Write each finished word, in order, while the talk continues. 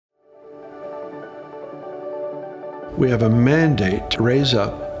We have a mandate to raise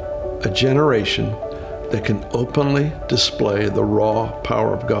up a generation that can openly display the raw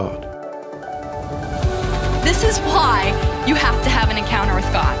power of God. This is why you have to have an encounter with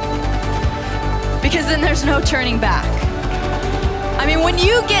God, because then there's no turning back. I mean, when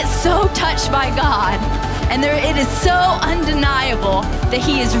you get so touched by God, and it is so undeniable that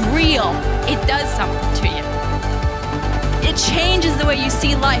He is real, it does something to you. It changes the way you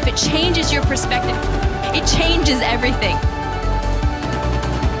see life. It changes your perspective. It changes everything.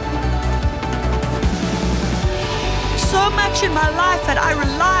 So much in my life that I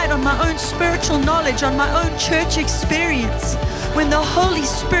relied on my own spiritual knowledge, on my own church experience, when the Holy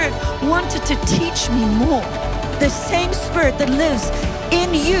Spirit wanted to teach me more. The same Spirit that lives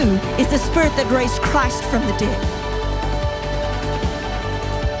in you is the Spirit that raised Christ from the dead.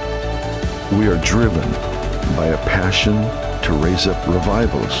 We are driven by a passion to raise up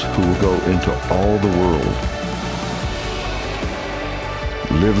revivals who will go into all the world,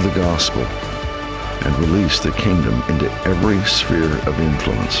 live the gospel, and release the kingdom into every sphere of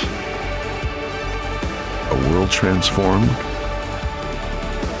influence. A world transformed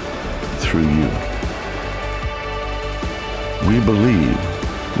through you. We believe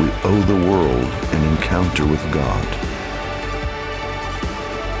we owe the world an encounter with God.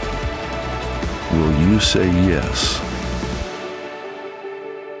 Will you say yes